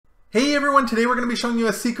Hey everyone, today we're going to be showing you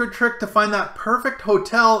a secret trick to find that perfect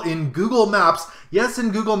hotel in Google Maps. Yes,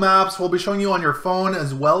 in Google Maps, we'll be showing you on your phone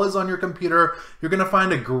as well as on your computer. You're going to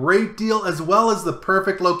find a great deal as well as the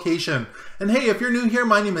perfect location. And hey, if you're new here,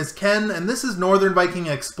 my name is Ken and this is Northern Viking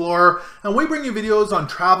Explorer, and we bring you videos on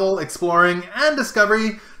travel, exploring, and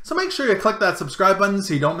discovery. So make sure you click that subscribe button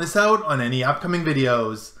so you don't miss out on any upcoming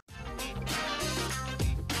videos.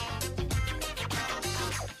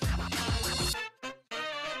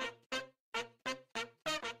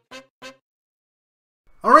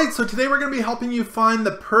 Alright, so today we're going to be helping you find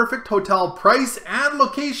the perfect hotel price and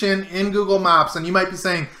location in Google Maps. And you might be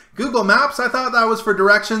saying, Google Maps? I thought that was for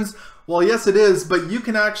directions. Well, yes it is, but you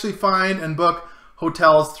can actually find and book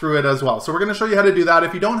hotels through it as well. So we're going to show you how to do that.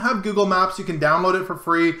 If you don't have Google Maps, you can download it for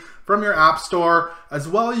free from your app store. As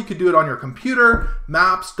well, you could do it on your computer,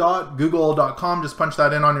 maps.google.com. Just punch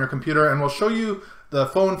that in on your computer and we'll show you the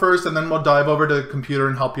phone first, and then we'll dive over to the computer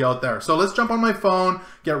and help you out there. So let's jump on my phone,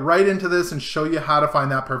 get right into this, and show you how to find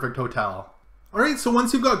that perfect hotel. All right, so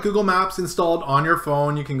once you've got Google Maps installed on your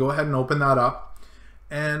phone, you can go ahead and open that up.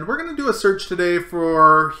 And we're gonna do a search today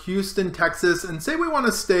for Houston, Texas, and say we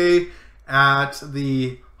wanna stay at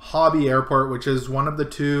the Hobby Airport, which is one of the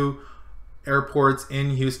two airports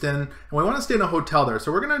in Houston, and we wanna stay in a hotel there.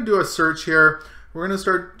 So we're gonna do a search here. We're gonna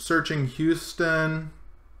start searching Houston,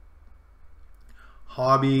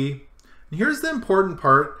 Hobby. And here's the important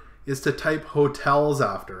part, is to type hotels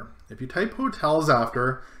after. If you type hotels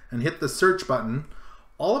after and hit the search button,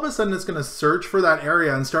 all of a sudden it's going to search for that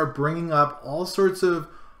area and start bringing up all sorts of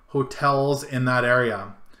hotels in that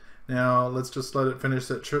area. Now let's just let it finish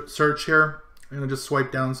that search here. I'm going to just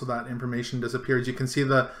swipe down so that information disappears. You can see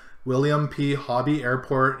the William P. Hobby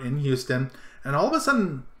Airport in Houston, and all of a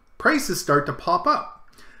sudden prices start to pop up.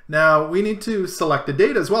 Now we need to select a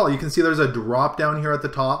date as well. You can see there's a drop down here at the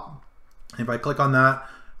top. If I click on that,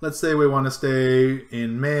 let's say we want to stay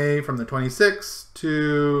in May from the 26th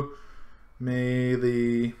to May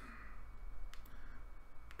the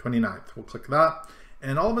 29th. We'll click that.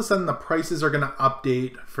 And all of a sudden the prices are going to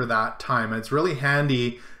update for that time. It's really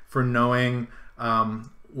handy for knowing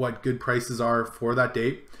what good prices are for that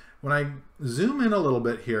date. When I zoom in a little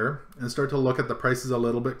bit here and start to look at the prices a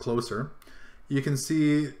little bit closer, you can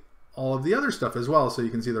see all of the other stuff as well. So you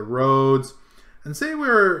can see the roads, and say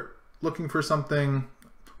we're looking for something.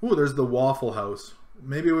 Oh, there's the Waffle House.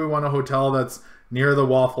 Maybe we want a hotel that's near the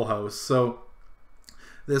Waffle House. So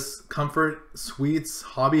this Comfort Suites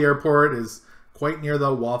Hobby Airport is quite near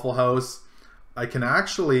the Waffle House. I can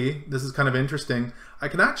actually, this is kind of interesting, I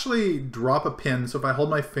can actually drop a pin. So if I hold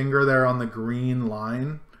my finger there on the green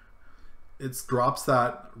line, it drops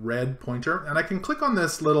that red pointer, and I can click on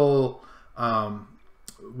this little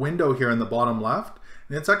window here in the bottom left,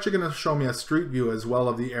 and it's actually going to show me a street view as well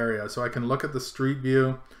of the area. So I can look at the street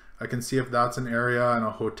view. I can see if that's an area and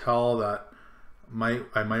a hotel that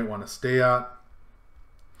I might want to stay at.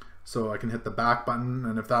 So I can hit the back button,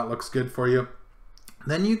 and if that looks good for you,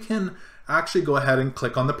 then you can actually go ahead and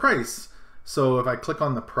click on the price. So if I click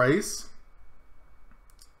on the price,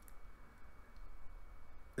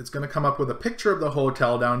 it's going to come up with a picture of the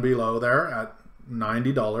hotel down below there at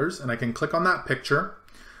 $90, and I can click on that picture.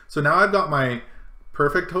 So now I've got my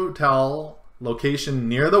perfect hotel location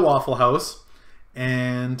near the Waffle House,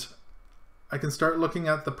 and I can start looking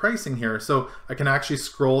at the pricing here. So I can actually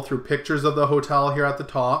scroll through pictures of the hotel here at the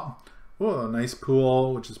top. Oh, a nice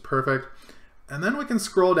pool, which is perfect. And then we can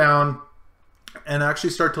scroll down and actually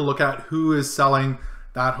start to look at who is selling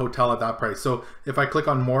that hotel at that price. So if I click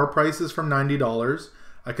on more prices from $90,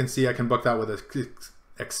 I can see I can book that with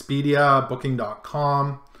Expedia,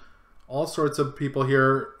 Booking.com, all sorts of people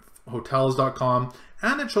here, hotels.com,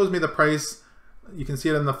 and it shows me the price. You can see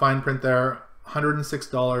it in the fine print there,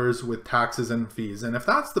 $106 with taxes and fees. And if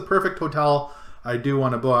that's the perfect hotel I do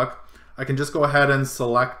want to book, I can just go ahead and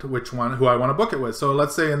select who I want to book it with. So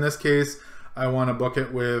let's say in this case, I want to book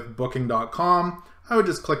it with Booking.com. I would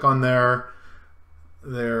just click on their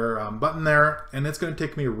button there, and it's going to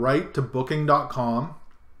take me right to Booking.com,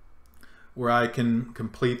 where I can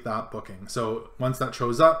complete that booking. So once that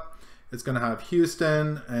shows up, it's going to have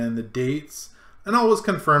Houston and the dates, and always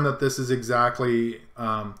confirm that this is exactly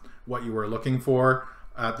what you were looking for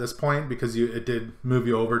at this point, because it did move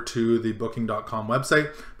you over to the Booking.com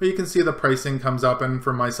website. But you can see the pricing comes up, and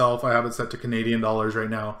for myself, I have it set to Canadian dollars right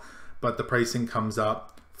now, but the pricing comes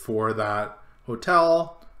up for that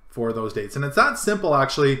hotel for those dates. And it's that simple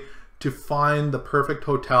actually to find the perfect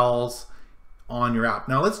hotels on your app.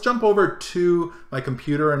 Now let's jump over to my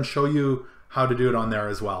computer and show you how to do it on there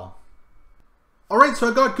as well. Alright, so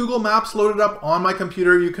I've got Google Maps loaded up on my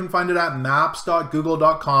computer. You can find it at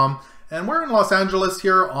maps.google.com. And we're in Los Angeles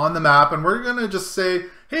here on the map, and we're gonna just say,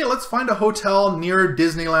 hey, let's find a hotel near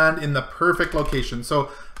Disneyland in the perfect location.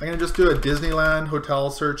 So I'm gonna just do a Disneyland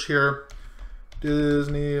hotel search here.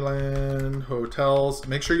 Disneyland hotels.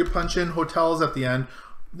 Make sure you punch in hotels at the end.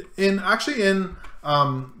 In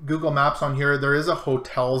Google Maps on here, there is a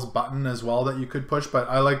hotels button as well that you could push, but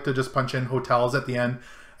I like to just punch in hotels at the end.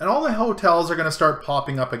 And all the hotels are going to start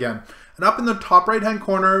popping up again. And up in the top right hand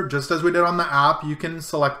corner, just as we did on the app, you can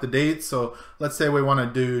select the dates. So let's say we want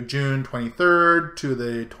to do June 23rd to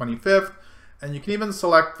the 25th. And you can even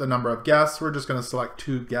select the number of guests. We're just going to select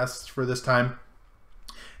 2 guests for this time.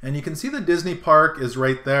 And you can see the Disney park is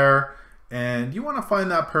right there. And you want to find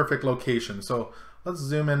that perfect location. So let's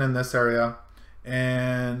zoom in this area.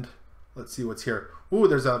 And let's see what's here. Ooh,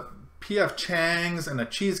 there's a P.F. Chang's and a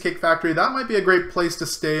Cheesecake Factory. That might be a great place to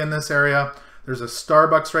stay in this area. There's a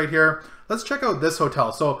Starbucks right here. Let's check out this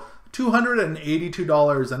hotel. So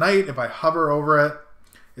 $282 a night. If I hover over it,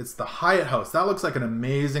 it's the Hyatt House. That looks like an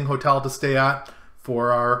amazing hotel to stay at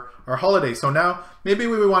for our holiday. So now maybe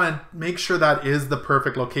we want to make sure that is the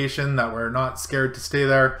perfect location, that we're not scared to stay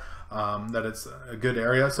there, that it's a good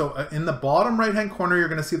area. So in the bottom right hand corner, you're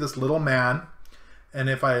going to see this little man. And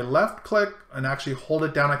if I left click and actually hold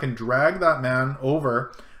it down, I can drag that man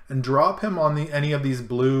over and drop him on any of these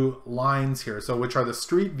blue lines here. So which are the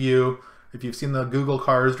street view. If you've seen the Google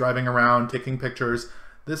cars driving around, taking pictures,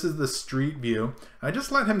 this is the street view. I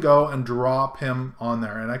just let him go and drop him on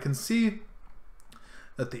there. And I can see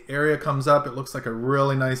that the area comes up. It looks like a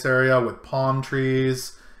really nice area with palm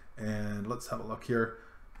trees. And let's have a look here.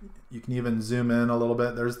 You can even zoom in a little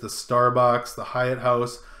bit. There's the Starbucks, the Hyatt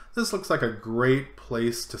House. This looks like a great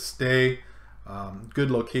place to stay.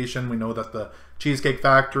 Good location. We know that the Cheesecake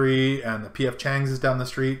Factory and the P.F. Chang's is down the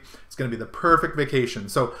street. It's going to be the perfect vacation.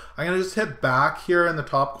 So I'm going to just hit back here in the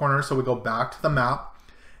top corner so we go back to the map.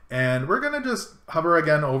 And we're going to just hover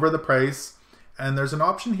again over the price. And there's an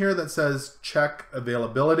option here that says check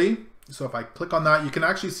availability. So if I click on that, you can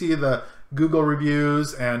actually see the Google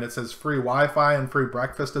reviews, and it says free Wi-Fi and free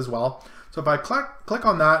breakfast as well. So if I click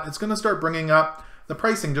on that, it's going to start bringing up the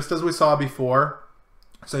pricing just as we saw before.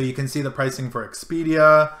 So you can see the pricing for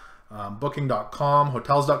Expedia, Booking.com,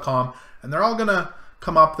 Hotels.com, and they're all going to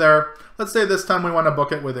come up there. Let's say this time we want to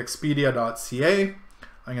book it with Expedia.ca.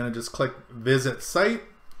 I'm going to just click Visit Site,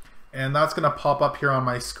 and that's going to pop up here on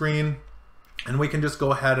my screen, and we can just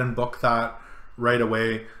go ahead and book that right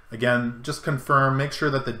away. Again, just confirm, make sure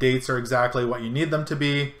that the dates are exactly what you need them to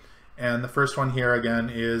be. And the first one here again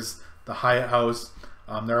is the Hyatt House.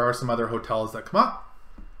 There are some other hotels that come up.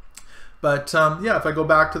 But yeah, if I go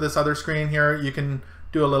back to this other screen here, you can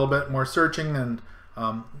do a little bit more searching. And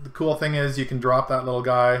the cool thing is you can drop that little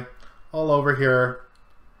guy all over here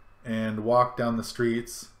and walk down the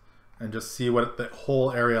streets and just see what the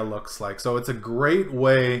whole area looks like. So it's a great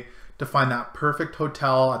way to find that perfect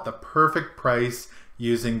hotel at the perfect price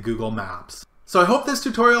using Google Maps. So I hope this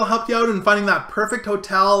tutorial helped you out in finding that perfect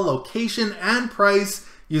hotel, location, and price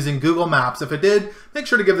using Google Maps. If it did, make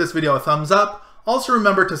sure to give this video a thumbs up. Also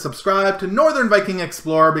remember to subscribe to Northern Viking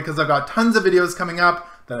Explorer because I've got tons of videos coming up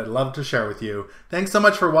that I'd love to share with you. Thanks so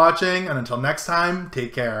much for watching, and until next time,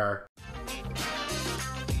 take care.